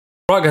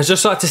Right guys,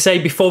 just like to say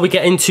before we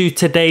get into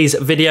today's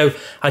video,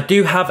 I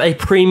do have a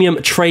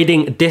premium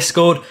trading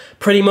Discord.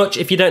 Pretty much,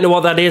 if you don't know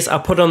what that is, I'll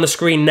put it on the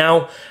screen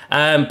now.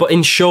 But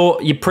in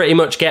short, you pretty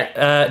much get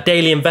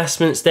daily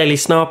investments, daily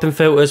sniping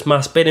filters,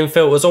 mass bidding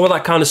filters, all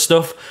that kind of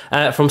stuff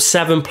from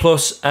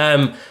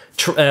 7+,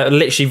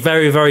 literally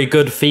very, very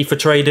good FIFA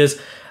traders.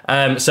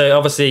 So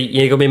obviously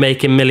you're going to be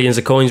making millions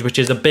of coins, which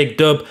is a big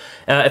dub.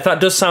 If that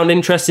does sound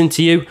interesting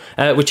to you,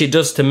 which it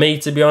does to me,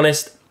 to be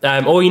honest,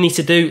 all you need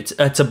to do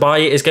to buy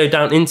it is go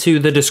down into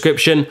the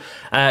description,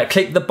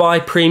 click the buy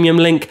premium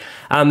link,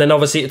 and then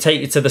obviously it'll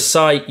take you to the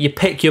site. You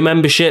pick your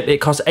membership. It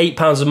costs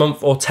 £8 a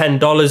month or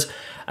 $10.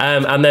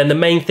 And then the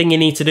main thing you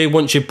need to do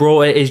once you've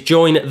brought it is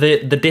join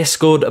the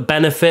Discord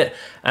benefit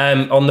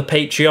on the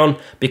Patreon,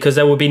 because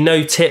there will be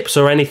no tips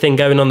or anything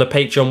going on the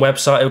Patreon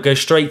website. It'll go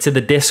straight to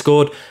the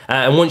Discord,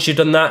 and once you've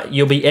done that,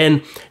 you'll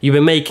be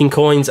making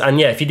coins. And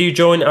yeah, if you do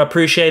join, I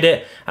appreciate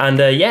it. And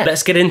yeah,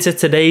 let's get into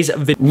today's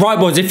video. Right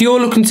boys, if you're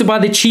looking to buy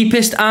the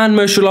cheapest and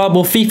most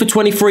reliable FIFA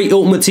 23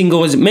 Ultimate Team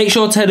coins, make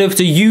sure to head over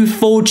to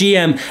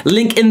U4GM,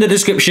 link in the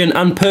description,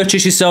 and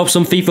purchase yourself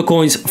some FIFA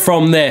coins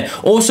from there.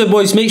 Also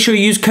boys, make sure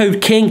you use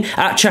code KING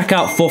at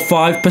checkout for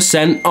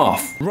 5%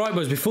 off. Right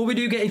boys, before we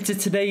do get into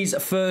today's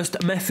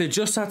first method,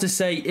 just have to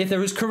say, if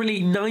there is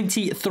currently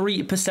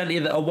 93% of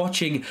you that are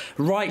watching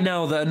right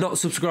now that are not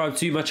subscribed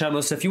to my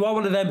channel, so if you are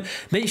one of them,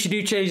 make sure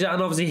you do change that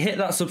and obviously hit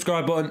that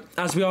subscribe button,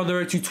 as we are on the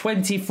road to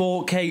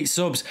 24k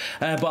subs.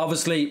 But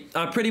obviously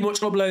I pretty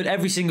much upload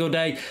every single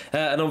day,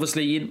 and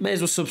obviously you may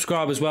as well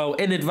subscribe as well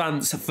in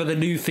advance for the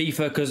new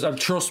FIFA, because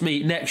trust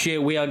me, next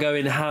year we are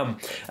going ham.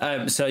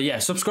 So yeah,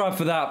 subscribe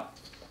for that.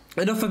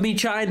 Enough of me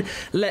chatting,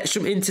 let's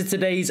jump into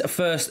today's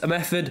first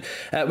method.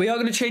 We are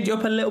going to change it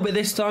up a little bit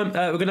this time.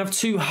 We're going to have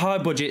 2 high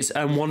budgets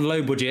and 1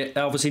 low budget.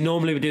 Obviously,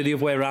 normally we do the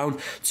other way around,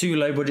 2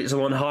 low budgets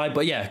and 1 high.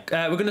 But yeah,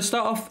 we're going to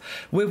start off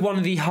with one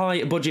of the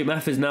high budget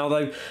methods now,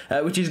 though,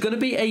 which is going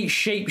to be a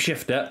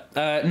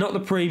shapeshifter. Not the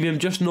premium,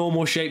 just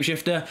normal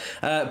shapeshifter.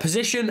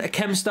 Position,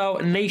 chem style,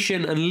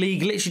 nation, and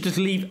league. Literally just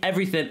leave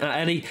everything at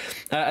any.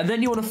 And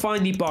then you want to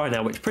find the buy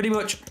now, which pretty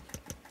much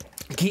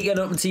keep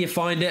getting up until you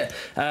find it,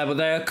 but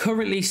they are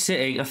currently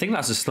sitting, I think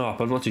that's a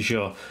snap, I'm not too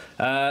sure.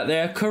 They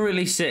are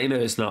currently sitting, no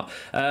it's not.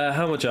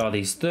 How much are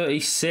these?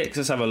 36,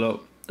 let's have a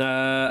look.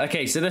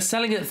 Okay, so they're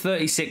selling at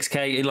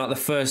 36k in like the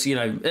first, you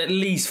know, at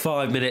least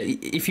 5 minutes.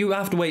 If you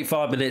have to wait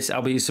 5 minutes,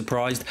 I'll be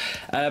surprised.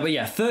 But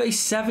yeah,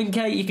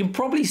 37k you can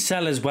probably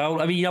sell as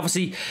well. I mean,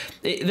 obviously,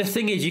 the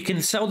thing is, you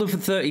can sell them for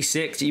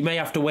 36. You may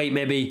have to wait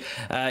maybe,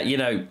 you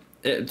know,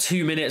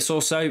 2 minutes or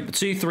so,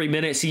 2-3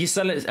 minutes. So you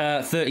sell it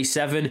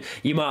 37,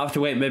 you might have to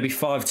wait maybe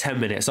 5-10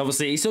 minutes.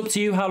 Obviously it's up to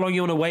you how long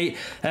you want to wait,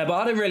 but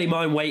I don't really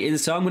mind waiting,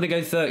 so I'm going to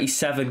go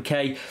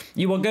 37k.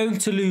 You are going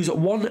to lose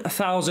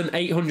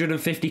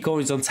 1,850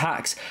 coins on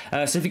tax,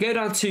 so if you go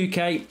down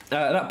 2k,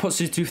 that puts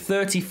you to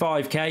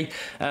 35k.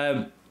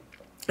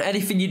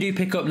 Anything you do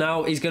pick up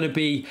now is going to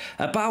be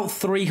about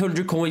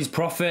 300 coins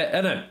profit.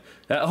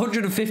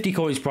 150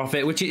 coins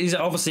profit, which is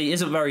obviously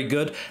isn't very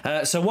good.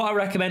 So what I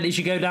recommend is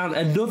you go down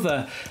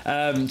another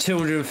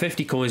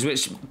 250 coins,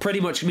 which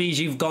pretty much means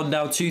you've gone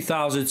down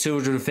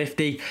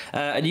 2,250,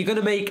 and you're going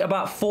to make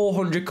about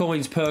 400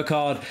 coins per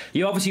card.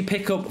 You obviously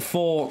pick up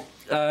for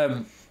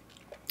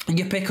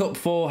you pick up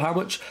for how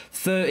much?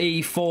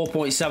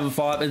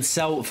 34.75 and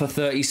sell for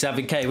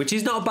 37k, which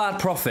is not a bad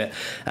profit,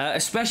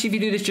 especially if you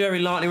do this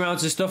during lightning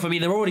rounds and stuff. I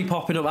mean, they're already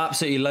popping up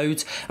absolutely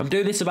loads. I'm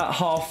doing this about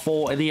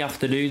 4:30 in the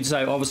afternoon,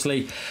 so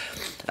obviously,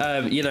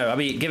 you know, I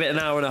mean, give it an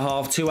hour and a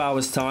half, 2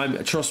 hours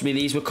time. Trust me,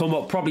 these will come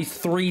up probably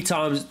 3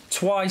 times,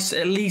 twice,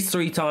 at least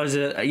 3 times,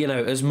 you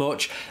know, as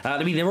much.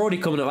 I mean, they're already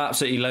coming up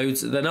absolutely loads.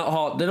 They're not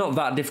hard, they're not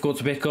that difficult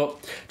to pick up.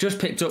 Just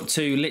picked up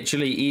 2,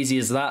 literally easy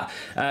as that.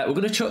 We're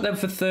going to chuck them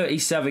for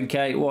 37k.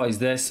 What is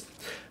this?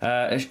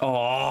 Oh,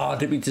 I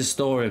didn't mean to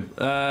store him.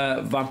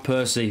 Van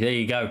Persie, there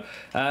you go.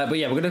 But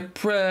yeah, we're going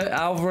to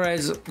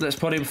Alvarez, let's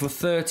put him for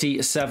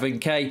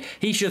 37k.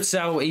 He should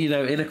sell, you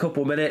know, in a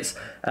couple minutes.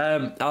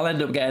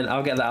 I'll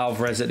get that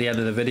Alvarez at the end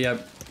of the video.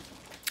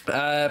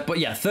 But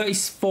yeah,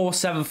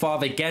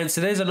 34.75 again.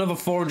 So there's another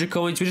 400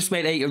 coins. We just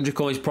made 800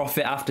 coins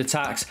profit after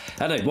tax.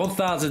 I know,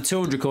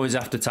 1,200 coins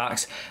after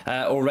tax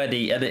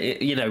already, and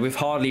you know, we've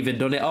hardly even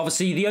done it.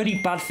 Obviously, the only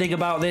bad thing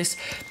about this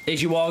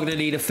is you are going to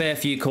need a fair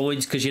few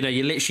coins, because you know,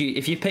 you literally,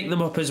 if you pick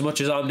them up as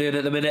much as I'm doing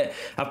at the minute,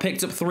 I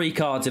picked up 3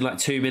 cards in like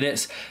 2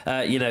 minutes.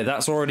 You know,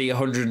 that's already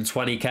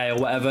 120k or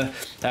whatever.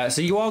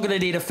 So you are going to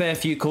need a fair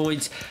few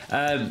coins.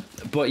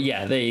 But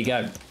yeah, there you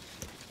go.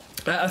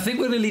 I think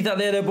we're going to leave that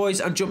there though,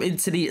 boys, and jump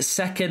into the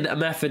second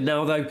method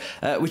now though,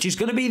 which is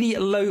going to be the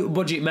low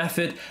budget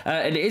method,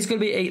 and it is going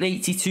to be an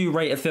 82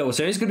 rated filter.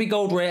 So it's going to be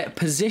gold rare.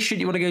 Position,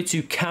 you want to go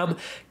to chem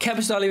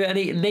style, leave it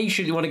any.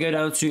 Nation, you want to go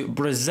down to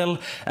Brazil.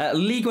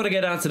 League, you want to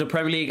go down to the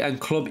Premier League, and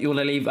club, you want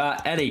to leave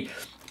at any.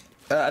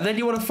 And then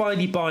you want to find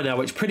the buy now,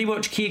 which pretty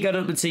much keep going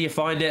up until you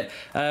find it.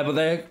 But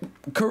they're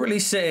currently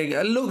sitting,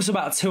 it looks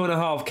about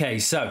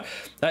 2.5k. So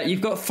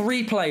you've got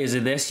 3 players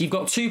in this. You've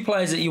got 2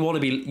 players that you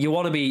want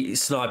to be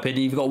sniping.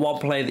 You've got 1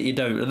 player that you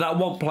don't, and that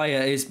 1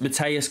 player is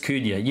Mateus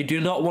Cunha. You do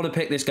not want to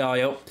pick this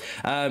guy up.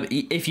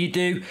 If you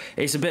do,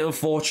 it's a bit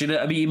unfortunate.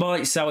 I mean, you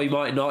might sell, you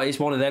might not. It's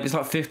one of them. It's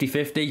like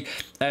 50-50.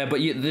 But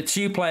the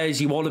 2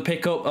 players you want to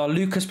pick up are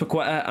Lucas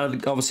Paqueta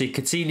and obviously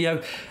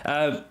Coutinho.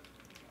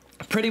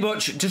 Pretty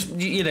much, just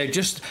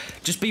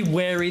be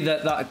wary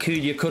that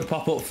Acuna could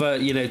pop up for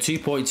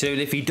 2.2,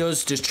 and if he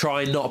does, just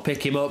try and not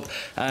pick him up.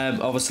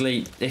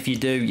 Obviously, if you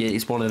do, yeah,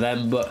 it's one of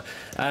them. But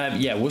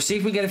yeah, we'll see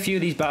if we get a few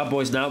of these bad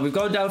boys now. We've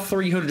gone down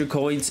 300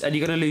 coins, and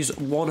you're going to lose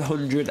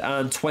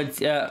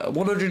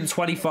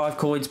 125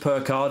 coins per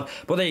card.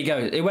 But there you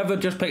go. Whoever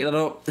just picked that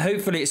up,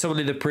 hopefully it's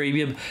someone in the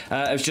premium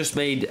has just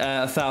made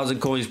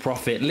 1,000 coins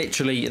profit.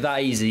 Literally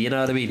that easy. You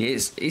know what I mean?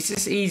 It's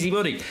just easy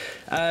money.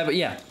 But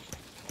yeah.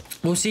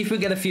 We'll see if we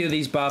get a few of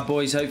these bad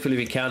boys. Hopefully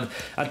we can.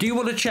 I do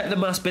want to check the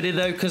mass bidding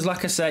though, because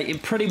like I say, in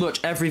pretty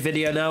much every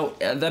video now,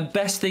 the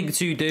best thing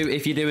to do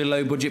if you're doing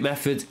low budget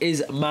methods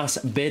is mass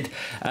bid.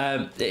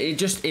 It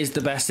just is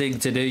the best thing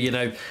to do.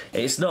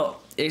 It's not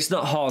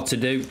hard to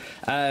do,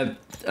 and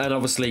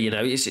obviously you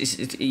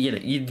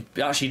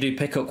actually do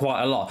pick up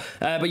quite a lot.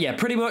 But yeah,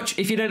 pretty much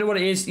if you don't know what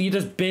it is, you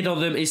just bid on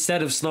them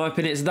instead of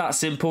sniping. It's that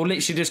simple.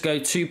 Literally just go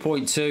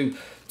 2.2,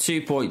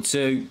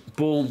 2.2,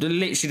 boom.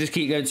 Literally just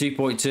keep going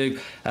 2.2.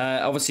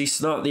 Obviously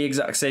snipe the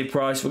exact same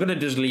price. We're gonna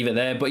just leave it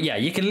there. But yeah,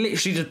 you can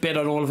literally just bid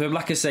on all of them.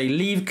 Like I say,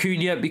 leave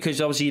Cunha because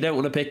obviously you don't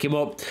want to pick him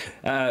up.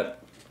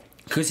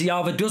 Because he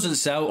either doesn't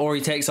sell or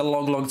he takes a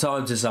long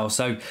time to sell.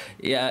 So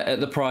yeah,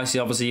 at the price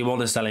obviously you want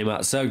to sell him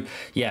at. So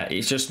yeah,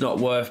 it's just not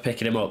worth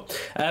picking him up.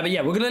 But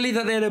yeah, we're going to leave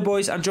that there,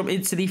 boys, and jump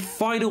into the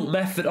final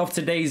method of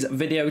today's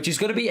video, which is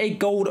going to be a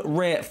gold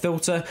rare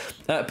filter.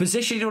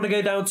 Position you want to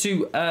go down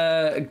to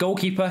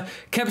goalkeeper.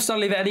 Kempstar,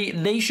 leave it any.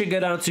 Nation, go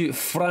down to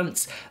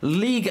France.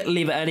 League,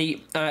 leave it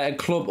any. And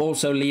club,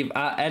 also leave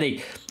at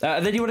any.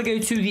 And then you want to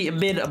go to the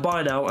min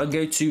buy now and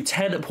go to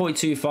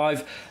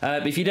 10.25.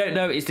 If you don't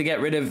know, it's to get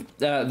rid of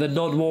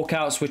the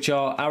non-walkouts, which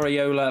are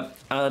Areola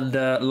and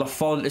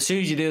Lafont. As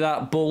soon as you do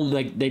that, boom,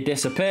 they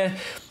disappear.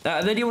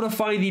 And then you want to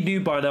find the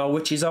new buy now,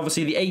 which is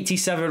obviously the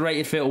 87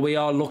 rated filter we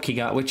are looking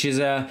at, which is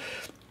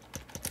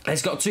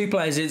it's got 2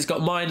 players in. It's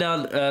got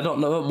Mainan, not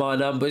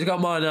Mainan, but it's got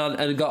Mainan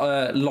and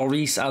got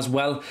Lloris as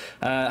well.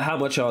 How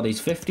much are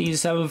these?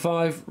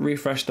 15.75.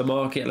 Refresh the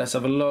market. Let's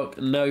have a look.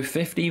 No,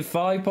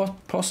 15.5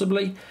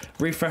 possibly.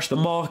 Refresh the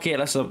market.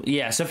 Let's have,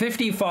 yeah. So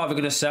 15.5 are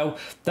going to sell.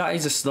 That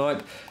is a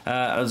snipe,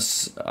 and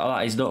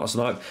that is not a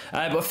snipe.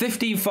 But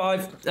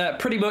 15.5,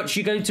 pretty much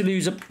you're going to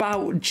lose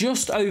about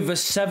just over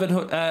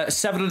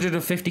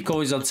 750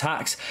 coins on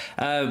tax.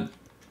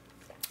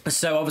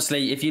 So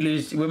obviously, if you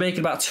lose, we're making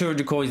about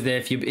 200 coins there.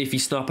 If you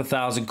snipe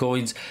 1,000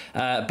 coins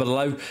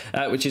below,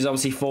 which is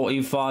obviously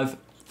 14.5.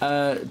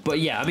 But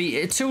yeah, I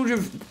mean,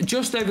 200,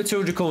 just over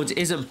 200 coins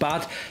isn't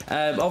bad.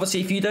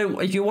 Obviously, if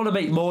you want to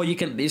make more, you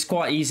can. It's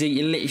quite easy.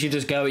 You literally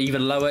just go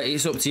even lower.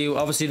 It's up to you.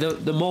 Obviously,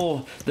 the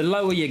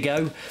lower you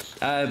go,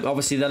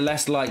 obviously the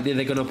less likely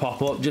they're going to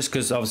pop up. Just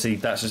because obviously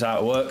that's just how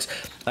it works.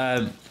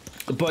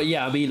 But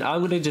yeah, I mean, I'm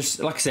going to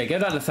just, like I say, go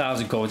down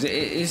 1,000 coins.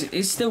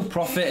 It's still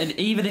profit, and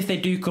even if they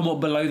do come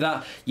up below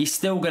that, you're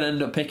still going to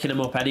end up picking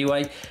them up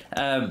anyway.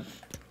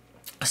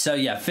 So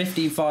yeah,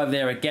 15.5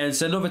 there again.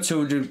 So another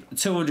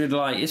 200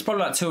 like, it's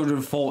probably like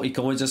 240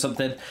 coins or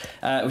something,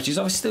 which is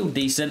obviously still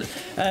decent.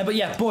 But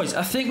yeah, boys,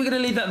 I think we're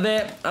going to leave that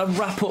there and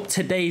wrap up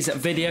today's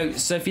video.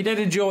 So if you did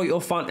enjoy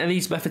or find any of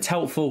these methods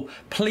helpful,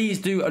 please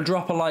do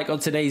drop a like on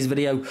today's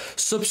video.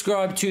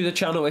 Subscribe to the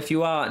channel if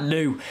you are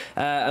new.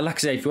 And like I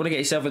say, if you want to get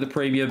yourself with a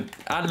premium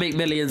and make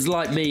millions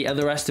like me and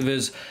the rest of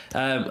us,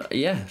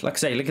 yeah, like I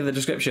say, link in the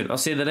description. I'll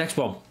see you in the next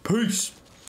one. Peace.